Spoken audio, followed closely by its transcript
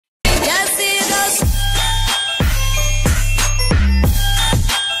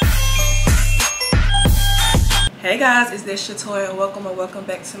Hey guys, it's this Shatoya and welcome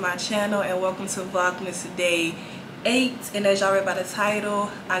back to my channel and welcome to Vlogmas Day 8. And as y'all read by the title,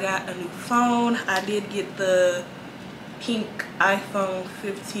 I got a new phone. I did get the pink iPhone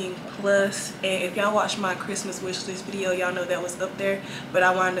 15 Plus, and if y'all watched my Christmas wish list video, y'all know that was up there, but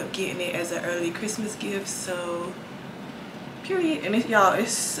I wound up getting it as an early Christmas gift, so period. And y'all,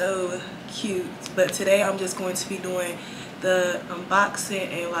 it's so cute. But today I'm just going to be doing the unboxing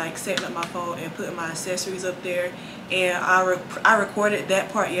and like setting up my phone and putting my accessories up there. And I recorded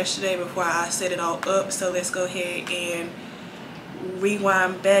that part yesterday before I set it all up, so let's go ahead and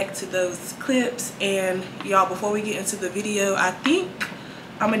rewind back to those clips. And y'all, before we get into the video, I think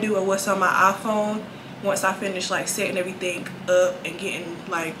I'm gonna do a what's on my iPhone once I finish like setting everything up and getting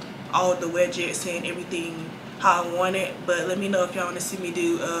like all the widgets and everything how I want it. But let me know if y'all want to see me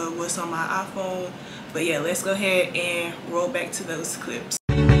do what's on my iPhone. But yeah, let's go ahead and roll back to those clips.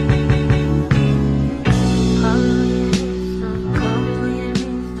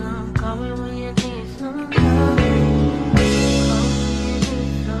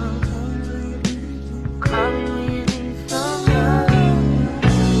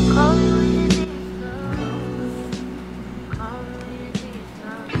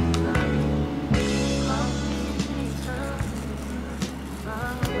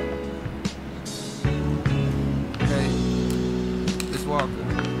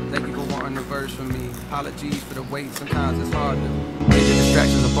 Thank you for wanting a verse from me. Apologies for the wait, sometimes it's hard to get the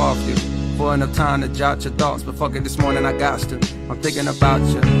distractions up off you. For enough time to jot your thoughts, but fuck it, this morning I got to. I'm thinking about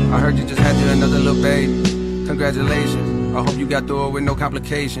you. I heard you just had you another little baby. Congratulations. I hope you got through it with no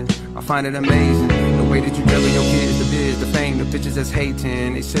complications. I find it amazing the way that you juggle your kids, the biz, the fame, the bitches that's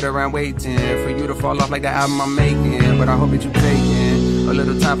hating. They sit around waiting for you to fall off like the album I'm making. But I hope that you taking a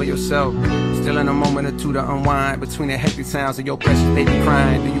little time for yourself. Still in a moment or two to unwind between the hectic sounds of your precious baby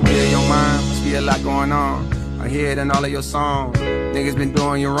crying. Do you clear your mind? Must be a lot going on. I hear it in all of your songs. Niggas been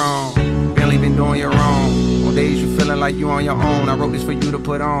doing you wrong. Barely been doing you wrong. On days you feeling like you on your own, I wrote this for you to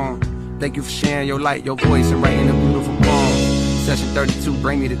put on. Thank you for sharing your light, your voice, and writing a beautiful poem. Session 32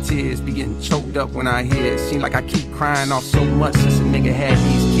 bring me to tears. Be getting choked up when I hear it. Seem like I keep crying off so much since a nigga had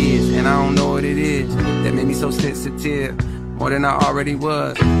these kids. And I don't know what it is that made me so sensitive, more than I already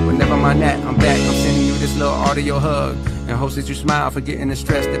was. But never mind that, I'm back. I'm sending you this little audio hug and hopes that you smile, forgetting the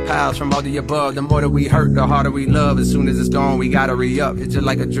stress that piles from all the above. The more that we hurt, the harder we love. As soon as it's gone, we gotta re-up. It's just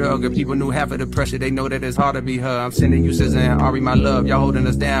like a drug. If people knew half of the pressure, they know that it's hard to be her. I'm sending you SZA and Ari, my love. Y'all holding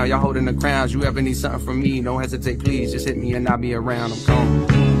us down, y'all holding the crowns. You ever need something from me, don't hesitate, please. Just hit me and I'll be around. I'm gone.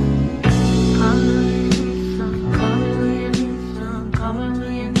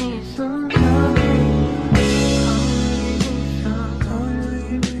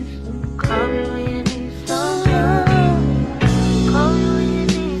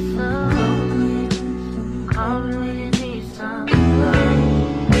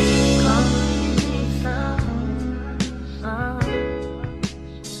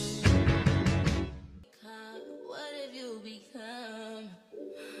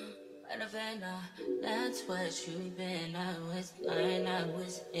 That's what you've been. I was blind, I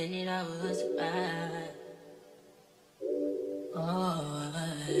was in it, I was bad. Oh,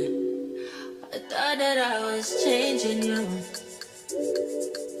 I thought that I was changing you.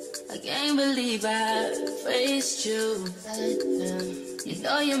 I can't believe I faced you. You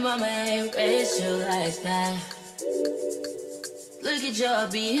know your mama ain't raised you like that. Look at your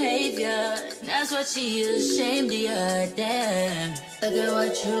behavior, that's what she is ashamed of you, damn. Look at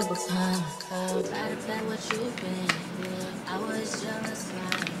what you become, right up at what you've been. I was jealous,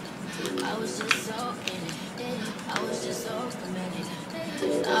 man. I was just so in it. I was just so committed.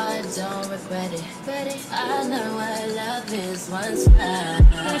 I don't regret it. I know what love is once found.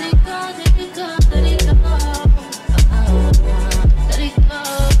 Let it go, let it go, let it go. Let it go.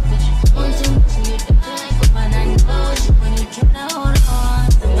 But you doing too much and you die. But when I know you, when you try to hold on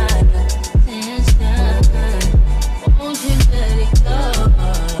to my attention, won't you let it go?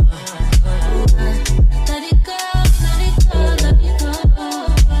 Let it go, let it go, let it go.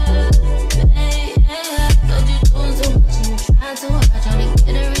 Hey, but you doing too much and you trying too hard, trying to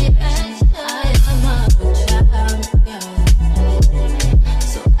get a reaction. I am a child, yeah.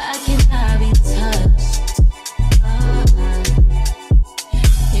 So I cannot be touched.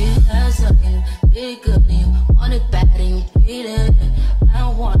 You got something big good and you want it bad and you need it. I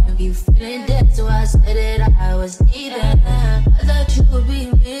don't want to be feeling dead, so I said that I was needed. I thought you would be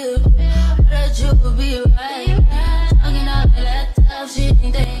real, I thought you would be right. Talking all that tough shit,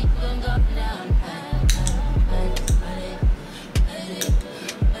 think they ain't gonna go down.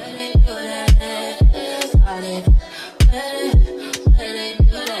 But it,